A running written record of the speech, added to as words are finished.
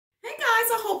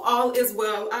I hope all is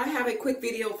well. I have a quick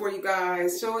video for you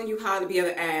guys showing you how to be able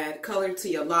to add color to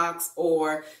your locks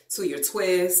or to your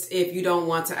twist if you don't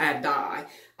want to add dye.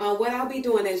 What I'll be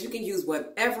doing is you can use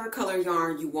whatever color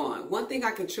yarn you want. One thing I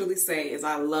can truly say is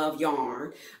I love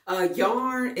yarn.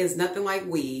 Yarn is nothing like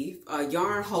weave.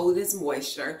 Yarn holds its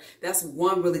moisture. That's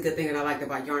one really good thing that I like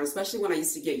about yarn, especially when I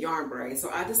used to get yarn braids. So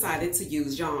I decided to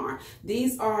use yarn.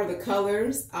 These are the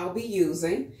colors I'll be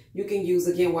using. You can use,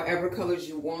 again, whatever colors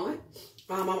you want.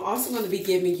 I'm also going to be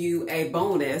giving you a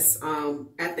bonus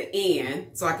at the end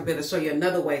so I can be able to show you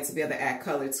another way to be able to add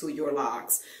color to your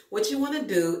locks. What you want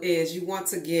to do is you want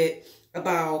to get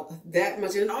about that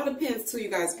much, and it all depends too, you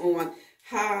guys, on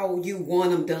how you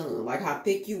want them done, like how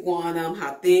thick you want them,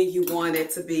 how thin you want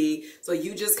it to be. So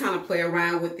you just kind of play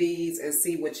around with these and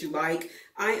see what you like.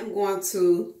 I am going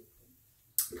to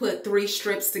put 3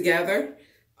 strips together.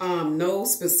 No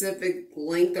specific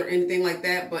length or anything like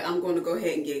that, but I'm going to go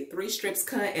ahead and get 3 strips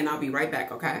cut and I'll be right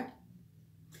back, okay?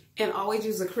 And always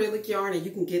use acrylic yarn, and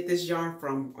you can get this yarn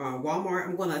from Walmart.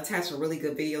 I'm going to attach a really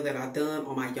good video that I've done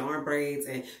on my yarn braids,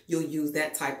 and you'll use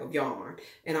that type of yarn.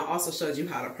 And I also showed you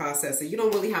how to process it. You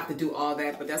don't really have to do all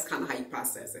that, but that's kind of how you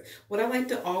process it. What I like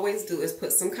to always do is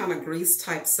put some kind of grease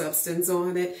type substance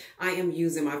on it. I am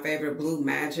using my favorite Blue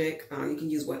Magic. You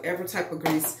can use whatever type of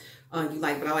grease you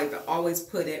like, but I like to always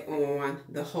put it on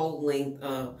the whole length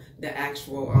of the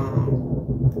actual,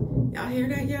 y'all hear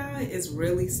that, y'all? It's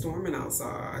really storming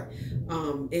outside.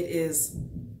 It is,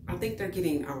 I think they're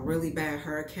getting a really bad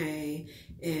hurricane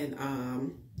in,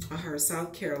 I heard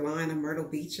South Carolina, Myrtle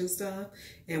Beach and stuff,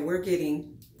 and we're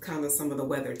getting kind of some of the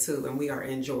weather too, and we are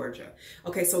in Georgia.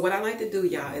 Okay, so what I like to do,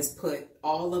 y'all, is put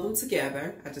all of them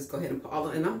together. I just go ahead and put all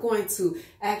of them, and I'm going to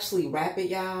actually wrap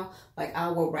it, y'all, like I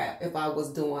will wrap if I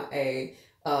was doing a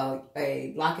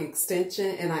lock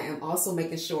extension, and I am also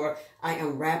making sure I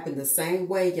am wrapping the same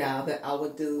way, y'all, that I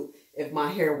would do if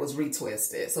my hair was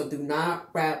retwisted. So do not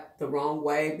wrap the wrong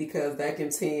way, because that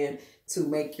can tend to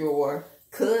make your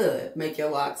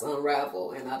locks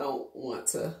unravel, and I don't want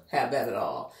to have that at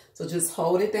all. So just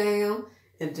hold it down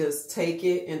and just take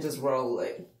it and just roll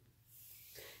it.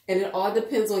 And it all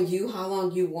depends on you, how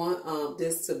long you want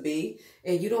this to be.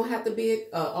 And you don't have to be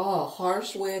all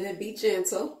harsh with it. Be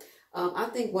gentle. I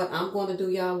think what I'm going to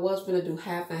do, y'all, was going to do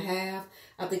half and half.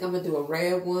 I think I'm going to do a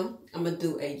red one. I'm going to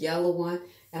do a yellow one.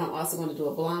 And I'm also going to do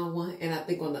a blonde one. And I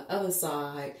think on the other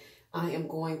side, I am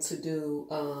going to do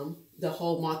the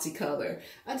whole multicolor.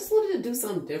 I just wanted to do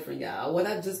something different, y'all. What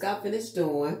I just got finished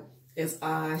doing is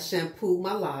I shampooed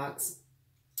my locks.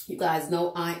 You guys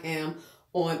know I am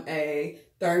on a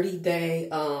 30-day,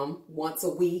 once a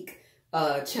week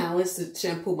challenge to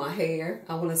shampoo my hair.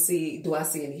 I want to see, do I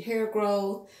see any hair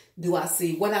growth? Do I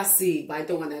see what I see by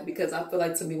doing that? Because I feel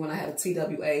like, to me, when I had a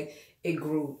TWA, it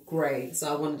grew gray.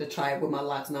 So I wanted to try it with my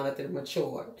locks now that they're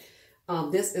matured.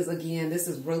 This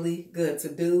is really good to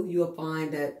do. You'll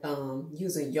find that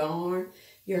using yarn,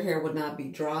 your hair would not be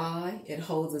dry. It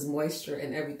holds its moisture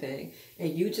and everything. And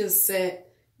you just set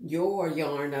your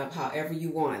yarn up however you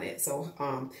want it. So,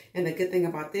 and the good thing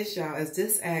about this, y'all, is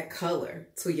this add color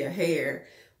to your hair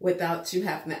without you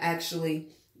having to actually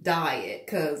dye it,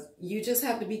 because you just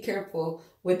have to be careful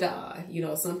with dye. You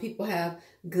know, some people have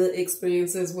good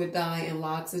experiences with dye and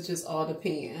locks. It just all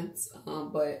depends.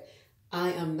 But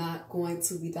I am not going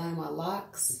to be dyeing my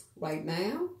locks right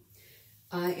now.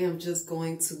 I am just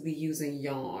going to be using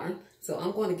yarn. So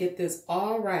I'm going to get this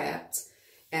all wrapped,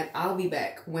 and I'll be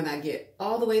back when I get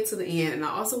all the way to the end. And I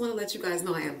also want to let you guys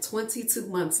know I am 22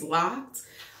 months locked.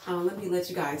 Let me let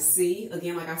you guys see.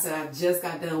 Again, like I said, I just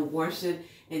got done washing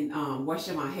and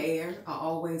washing my hair. I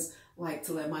always like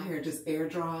to let my hair just air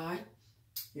dry.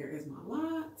 Here is my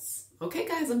locks. Okay,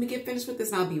 guys, let me get finished with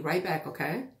this and I'll be right back,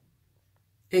 okay?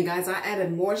 And guys, I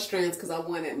added more strands because I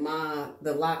wanted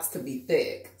the locks to be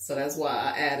thick. So that's why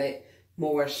I added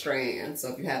more strands. So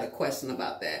if you had a question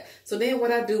about that. So then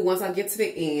what I do once I get to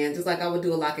the end, just like I would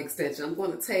do a lock extension, I'm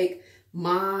going to take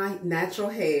my natural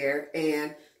hair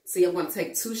and see, I'm going to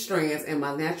take 2 strands and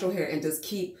my natural hair and just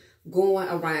keep going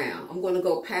around. I'm going to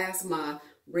go past my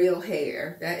real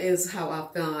hair. That is how I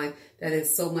find that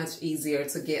it's so much easier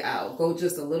to get out. Go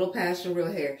just a little past your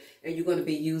real hair, and you're going to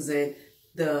be using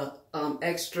the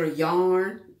extra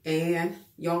yarn and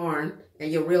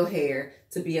your real hair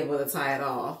to be able to tie it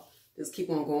off. Just keep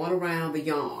on going around the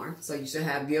yarn. So you should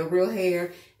have your real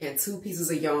hair and 2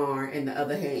 pieces of yarn in the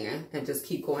other hand, and just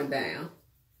keep going down.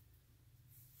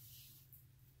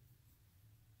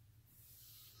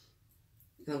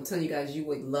 And I'm telling you guys, you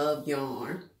would love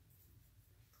yarn.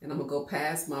 And I'm going to go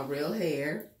past my real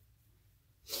hair.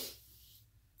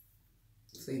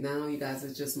 See, now you guys,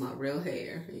 it's just my real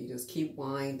hair. And you just keep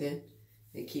winding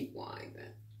and keep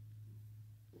winding.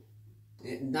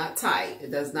 And not tight.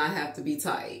 It does not have to be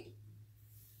tight.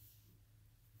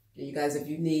 And you guys, if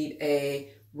you need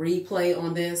a replay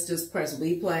on this, just press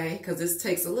replay because this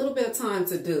takes a little bit of time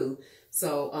to do.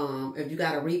 So if you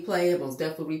got a replay, most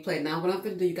definitely replay. Now what I'm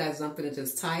going to do, you guys, is I'm going to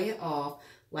just tie it off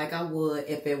like I would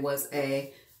if it was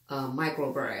a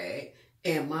micro braid.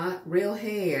 And my real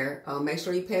hair, make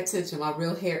sure you pay attention, my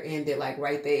real hair ended like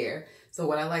right there. So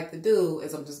what I like to do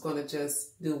is I'm just going to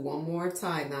just do one more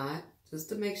tie knot just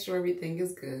to make sure everything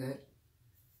is good.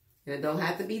 And it don't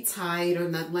have to be tight or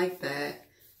nothing like that.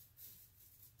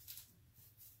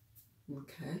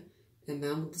 Okay. And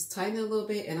now I'm just tighten it a little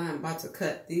bit and I'm about to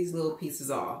cut these little pieces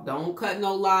off. Don't cut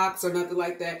no locks or nothing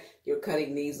like that. You're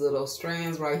cutting these little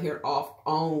strands right here off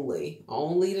only.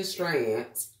 Only the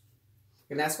strands.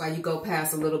 And that's why you go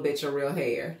past a little bit your real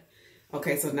hair.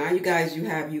 Okay, so now you guys, you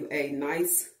have you a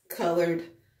nice colored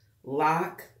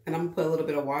lock. And I'm going to put a little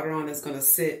bit of water on. It's going to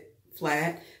sit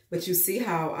flat. But you see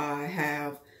how I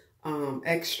have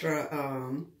extra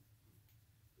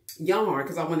yarn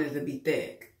because I wanted it to be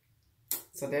thick.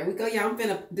 So there we go. Yeah, I'm going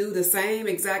to do the same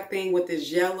exact thing with this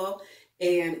yellow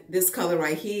and this color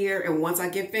right here. And once I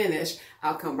get finished,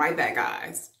 I'll come right back,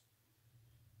 guys.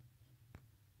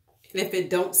 And if it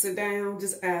don't sit down,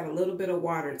 just add a little bit of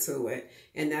water to it.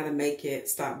 And that'll make it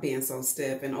stop being so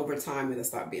stiff. And over time, it'll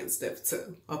stop being stiff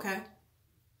too. Okay?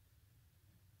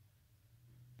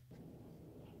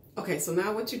 Okay, so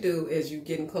now what you do is you're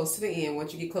getting close to the end.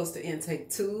 Once you get close to the end,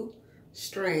 take 2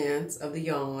 strands of the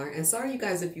yarn. And sorry, you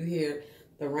guys, if you hear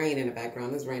the rain in the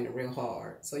background. It's raining real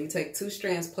hard. So you take 2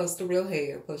 strands plus the real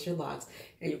hair plus your locks,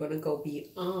 and you're going to go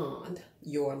beyond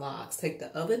your locks. Take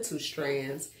the other 2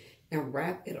 strands and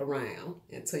wrap it around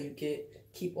until you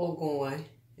keep on going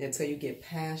until you get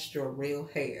past your real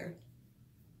hair.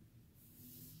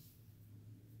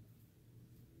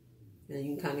 And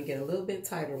you can kind of get a little bit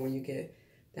tighter when you get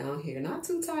down here. Not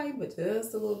too tight, but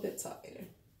just a little bit tighter.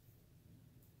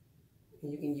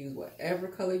 And you can use whatever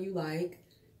color you like.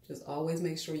 Just always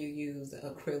make sure you use the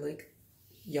acrylic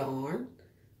yarn.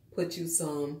 Put you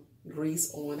some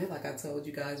grease on it, like I told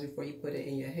you guys before you put it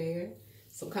in your hair.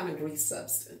 Some kind of grease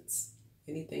substance.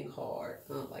 Anything hard,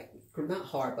 not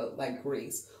hard, but like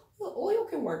grease. Well, oil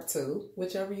can work too,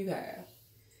 whichever you have.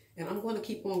 And I'm going to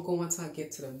keep on going until I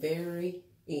get to the very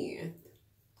end.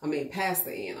 I mean, past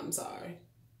the end, I'm sorry.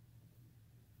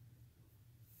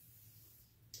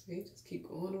 Okay, just keep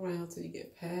going around till you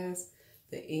get past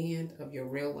the end of your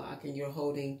real lock, and you're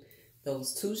holding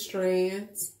those 2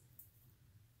 strands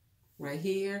right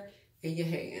here in your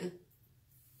hand.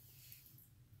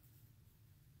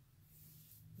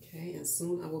 Okay, and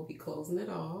soon I will be closing it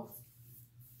off.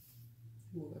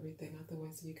 Move everything out the way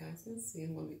so you guys can see.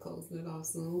 I'm going to be closing it off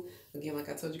soon. Again, like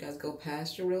I told you guys, go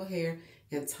past your real hair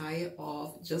and tie it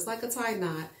off just like a tie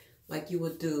knot, like you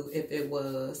would do if it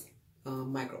was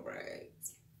micro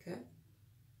braids. Okay.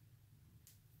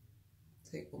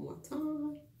 Take one more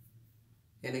time.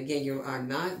 And again, you are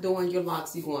not doing your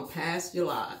locks. You're going past your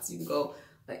locks. You can go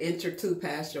an inch or 2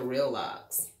 past your real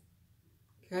locks.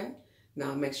 Okay.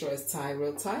 Now make sure it's tied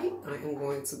real tight. I am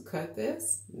going to cut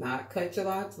this. Not cut your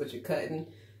locks, but you're cutting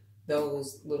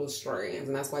those little strands.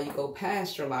 And that's why you go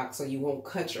past your locks so you won't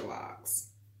cut your locks.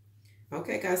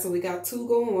 Okay, guys, so we got 2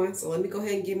 going. So let me go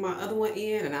ahead and get my other one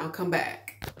in and I'll come back.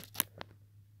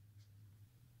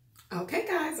 Okay,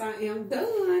 guys, I am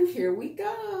done. Here we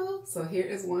go. So here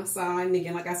is one side. And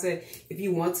again, like I said, if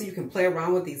you want to, you can play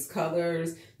around with these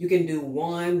colors. You can do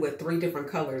one with 3 different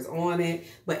colors on it.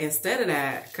 But instead of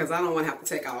that, because I don't want to have to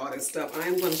take out all this stuff, I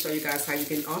am going to show you guys how you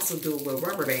can also do it with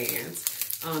rubber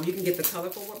bands. You can get the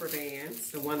colorful rubber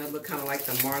bands, the one that look kind of like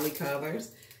the Marley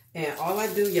colors. And all I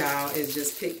do, y'all, is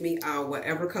just pick me out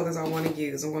whatever colors I want to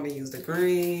use. I'm going to use the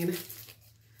green,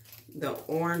 the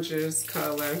oranges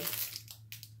color,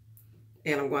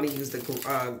 and I'm going to use the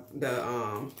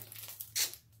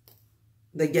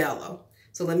yellow.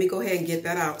 So let me go ahead and get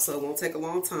that out so it won't take a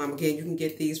long time. Again, you can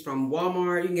get these from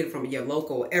Walmart. You can get it from your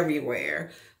local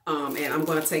everywhere. And I'm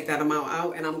going to take that amount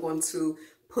out and I'm going to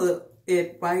put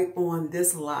it right on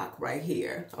this lock right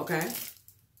here. Okay.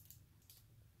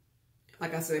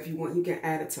 Like I said, if you want, you can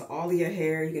add it to all of your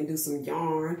hair. You can do some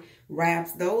yarn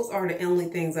wraps. Those are the only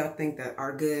things I think that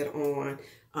are good on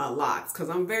locks, because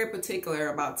I'm very particular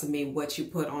about, to me, what you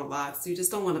put on locks. You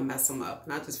just don't want to mess them up.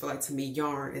 And I just feel like, to me,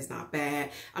 yarn is not bad.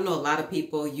 I know a lot of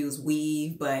people use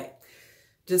weave, but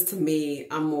just to me,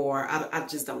 I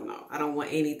just don't know. I don't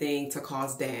want anything to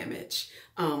cause damage.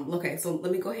 Okay, so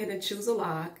let me go ahead and choose a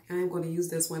lock. I'm going to use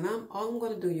this one. All I'm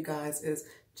going to do, you guys, is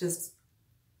just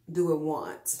do it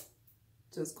once.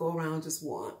 Just go around just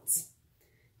once.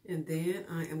 And then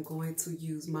I am going to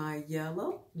use my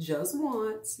yellow just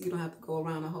once. You don't have to go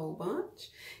around a whole bunch.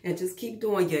 And just keep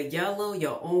doing your yellow,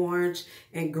 your orange,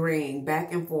 and green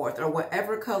back and forth, or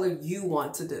whatever color you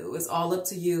want to do. It's all up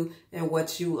to you and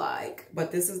what you like.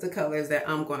 But this is the colors that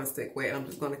I'm going to stick with. I'm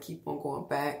just going to keep on going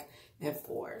back and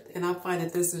forth. And I find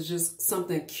that this is just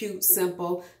something cute,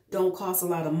 simple, don't cost a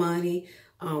lot of money.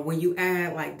 When you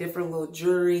add like different little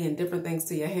jewelry and different things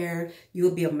to your hair,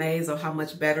 you'll be amazed at how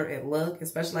much better it looks,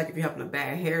 especially like if you're having a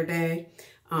bad hair day.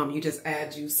 You just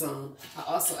add you some. I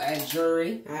also add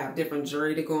jewelry. I have different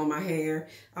jewelry to go on my hair.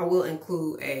 I will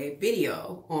include a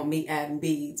video on me adding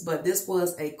beads, but this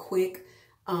was a quick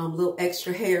little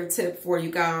extra hair tip for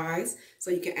you guys. So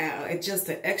you can add just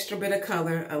an extra bit of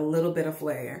color, a little bit of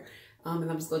flair. And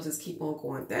I'm just going to just keep on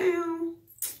going down.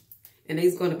 And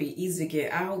these going to be easy to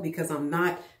get out because I'm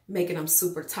not making them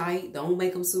super tight. Don't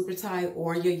make them super tight,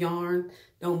 or your yarn,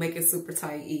 don't make it super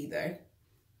tight either.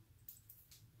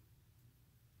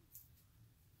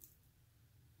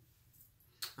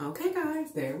 Okay,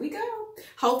 guys, there we go.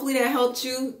 Hopefully that helped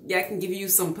you. That can give you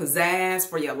some pizzazz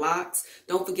for your locks.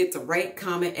 Don't forget to rate,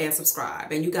 comment, and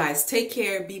subscribe. And you guys take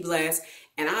care, be blessed,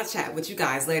 and I'll chat with you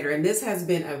guys later. And this has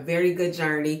been a very good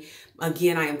journey.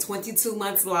 Again, I am 22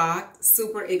 months locked.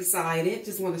 Super excited.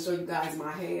 Just want to show you guys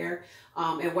my hair.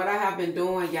 And what I have been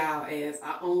doing, y'all, is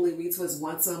I only retwist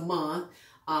once a month.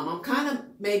 I'm kind of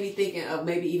maybe thinking of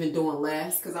maybe even doing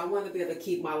less because I want to be able to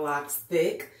keep my locks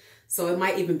thick. So it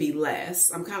might even be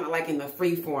less. I'm kind of like in the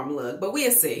freeform look, but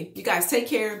we'll see. You guys take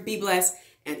care, be blessed,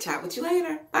 and chat with you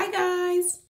later. Bye, guys.